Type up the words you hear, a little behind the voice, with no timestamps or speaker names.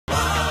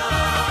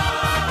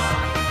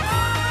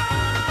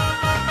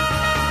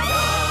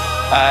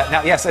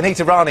Now, yes,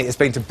 Anita Rani has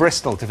been to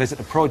Bristol to visit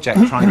a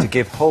project trying to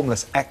give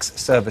homeless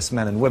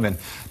ex-servicemen and women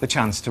the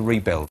chance to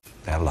rebuild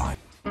their lives.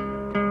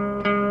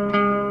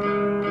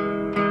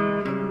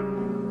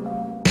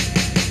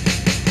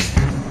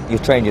 You're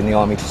trained in the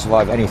army to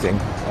survive anything.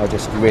 I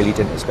just really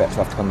didn't expect to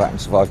have to come back and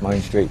survive my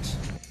own streets.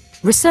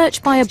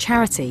 Research by a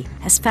charity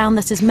has found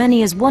that as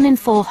many as 1 in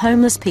 4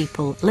 homeless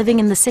people living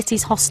in the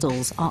city's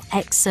hostels are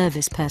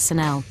ex-service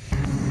personnel.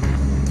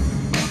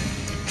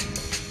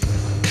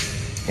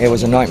 It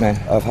was a nightmare.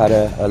 I've had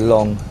a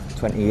long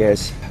 20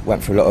 years,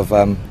 went through a lot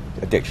of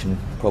addiction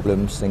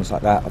problems, things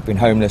like that. I've been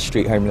homeless,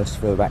 street homeless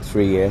for about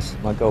 3 years.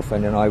 My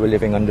girlfriend and I were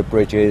living under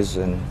bridges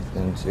and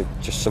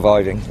just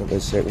surviving. It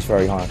was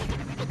very hard.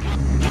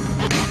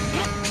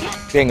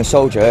 Being a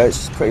soldier,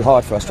 it's pretty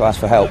hard for us to ask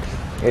for help.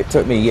 It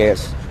took me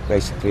years,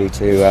 basically,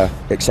 to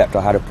accept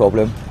I had a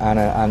problem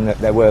and that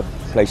there were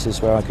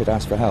places where I could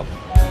ask for help.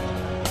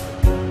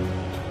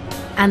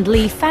 And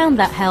Lee found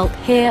that help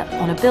here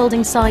on a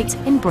building site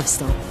in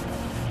Bristol.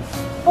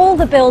 All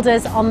the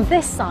builders on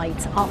this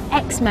site are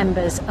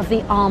ex-members of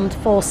the armed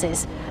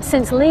forces.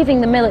 Since leaving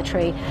the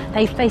military,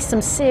 they faced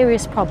some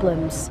serious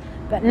problems.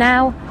 But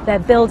now they're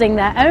building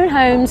their own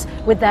homes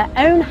with their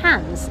own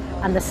hands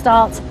and the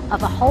start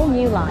of a whole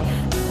new life.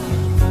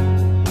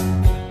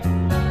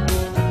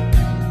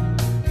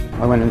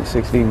 I went in at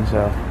 16,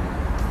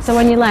 so... So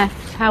when you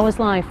left, how was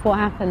life? What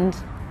happened?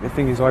 The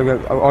thing is, I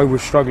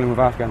was struggling with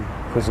Afghan,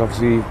 because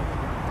obviously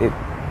it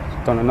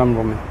done a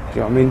number on me, do you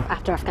know what I mean?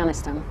 After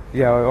Afghanistan?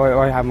 Yeah,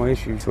 I had my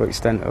issues to the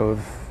extent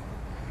of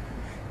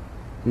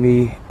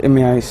me in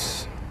my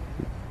house,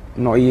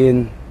 not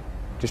eating,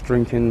 just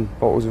drinking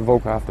bottles of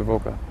vodka after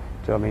vodka.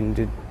 Do you know what I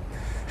mean?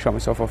 Shut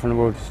myself off in the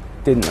world, just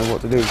didn't know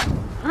what to do.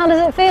 How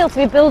does it feel to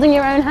be building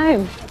your own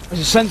home?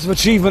 It's a sense of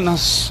achievement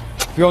that's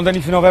beyond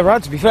anything I've ever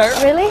had, to be fair.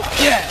 Really?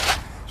 Yeah!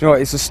 Do you know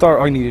what, it's the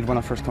start I needed when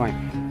I first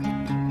came.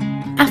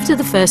 After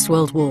the First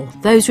World War,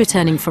 those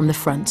returning from the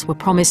front were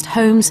promised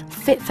homes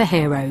fit for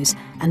heroes,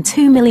 and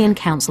 2 million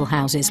council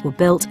houses were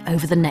built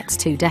over the next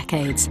 2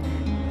 decades.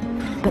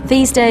 But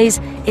these days,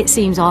 it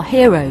seems our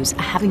heroes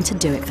are having to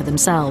do it for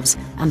themselves,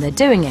 and they're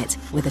doing it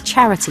with a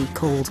charity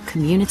called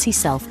Community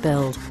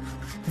Self-Build.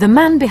 The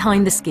man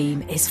behind the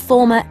scheme is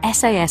former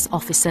SAS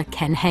officer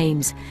Ken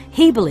Hames.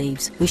 He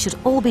believes we should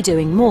all be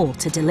doing more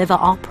to deliver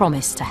our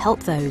promise to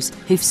help those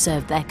who've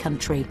served their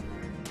country.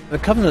 The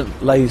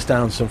Covenant lays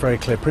down some very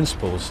clear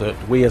principles that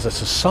we as a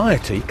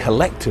society,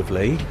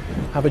 collectively,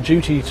 have a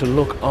duty to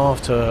look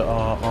after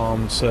our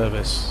armed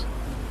service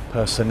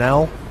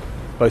personnel,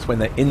 both when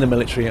they're in the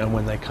military and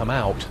when they come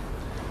out.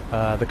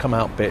 The come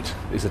out bit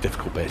is a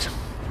difficult bit.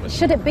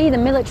 Should it be the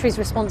military's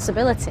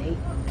responsibility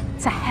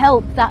to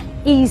help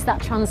ease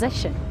that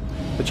transition?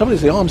 The trouble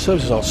is the armed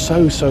services are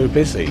so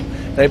busy.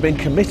 They've been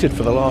committed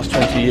for the last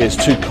 20 years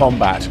to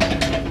combat.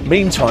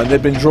 Meantime,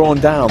 they've been drawn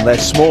down, they're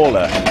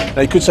smaller.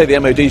 Now, you could say the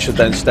MOD should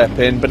then step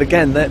in, but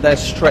again, they're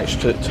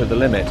stretched to the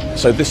limit.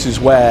 So this is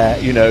where,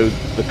 you know,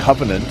 the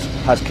Covenant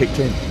has kicked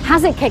in.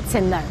 Has it kicked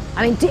in, though?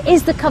 I mean,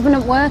 is the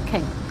Covenant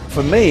working?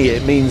 For me,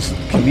 it means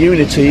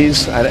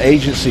communities and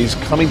agencies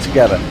coming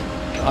together.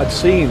 I'd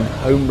seen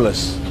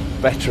homeless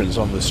veterans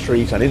on the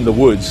street and in the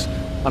woods,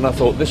 and I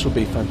thought this would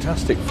be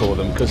fantastic for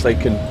them because they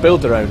can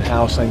build their own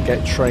house and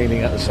get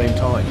training at the same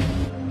time.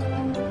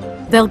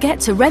 They'll get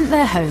to rent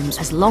their homes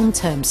as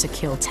long-term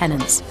secure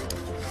tenants.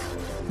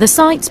 The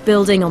site's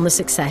building on the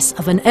success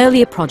of an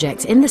earlier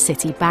project in the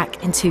city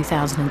back in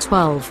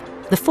 2012.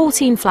 The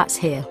 14 flats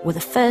here were the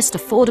first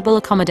affordable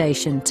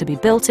accommodation to be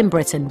built in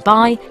Britain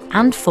by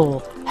and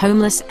for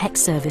homeless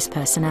ex-service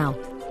personnel.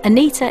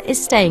 Anita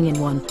is staying in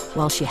one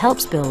while she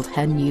helps build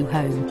her new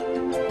home.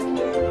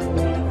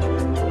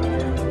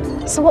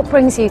 So what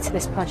brings you to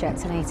this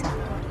project, Anita?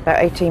 About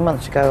 18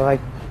 months ago I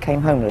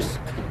became homeless.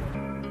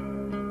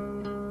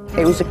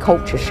 It was a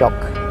culture shock,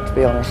 to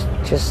be honest,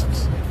 just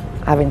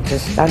having to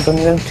stand on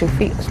your own 2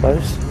 feet, I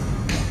suppose.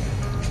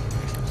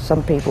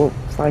 Some people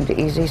find it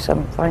easy,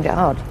 some find it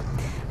hard.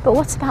 But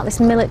what about this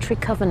military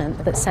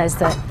covenant that says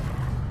that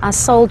as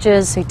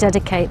soldiers who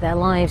dedicate their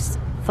lives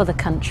for the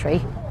country,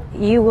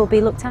 you will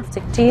be looked after?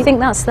 Do you think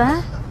that's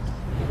there?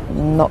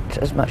 Not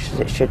as much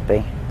as it should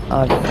be.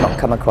 I've not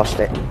come across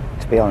it,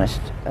 to be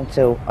honest,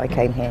 until I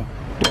came here.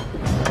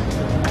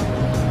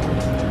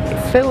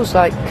 It feels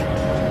like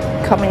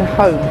coming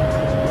home.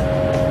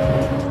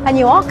 And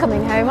you are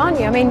coming home, aren't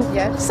you? I mean,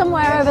 yes.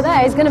 Somewhere over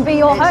there is going to be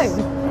your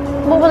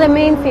home. What will it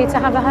mean for you to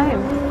have a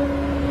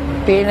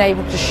home? Being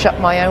able to shut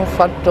my own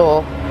front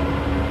door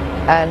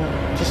and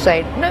just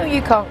say, no,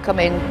 you can't come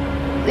in,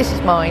 this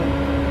is mine,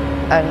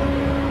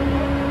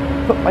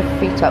 and put my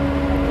feet up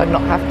and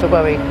not have to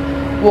worry,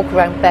 walk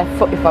around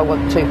barefoot if I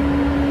want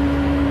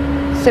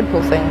to.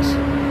 Simple things,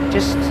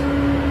 just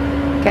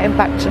getting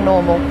back to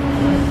normal.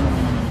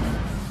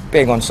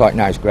 Being on site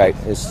now is great.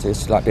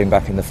 It's like being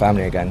back in the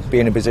family again.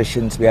 Be in a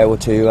position to be able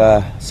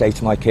to say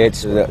to my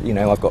kids that, you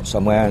know, I've got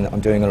somewhere and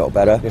I'm doing a lot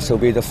better. This will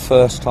be the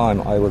first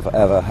time I would have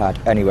ever had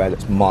anywhere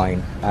that's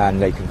mine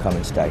and they can come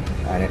and stay.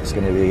 And it's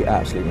going to be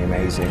absolutely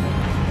amazing.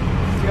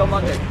 See you on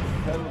Monday.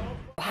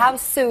 How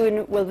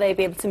soon will they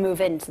be able to move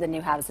into the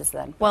new houses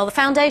then? Well, the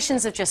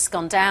foundations have just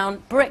gone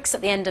down, bricks at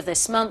the end of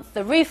this month,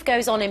 the roof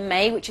goes on in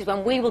May, which is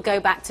when we will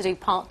go back to do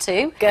part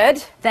 2.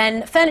 Good.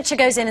 Then furniture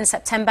goes in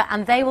September,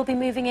 and they will be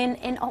moving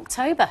in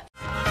October.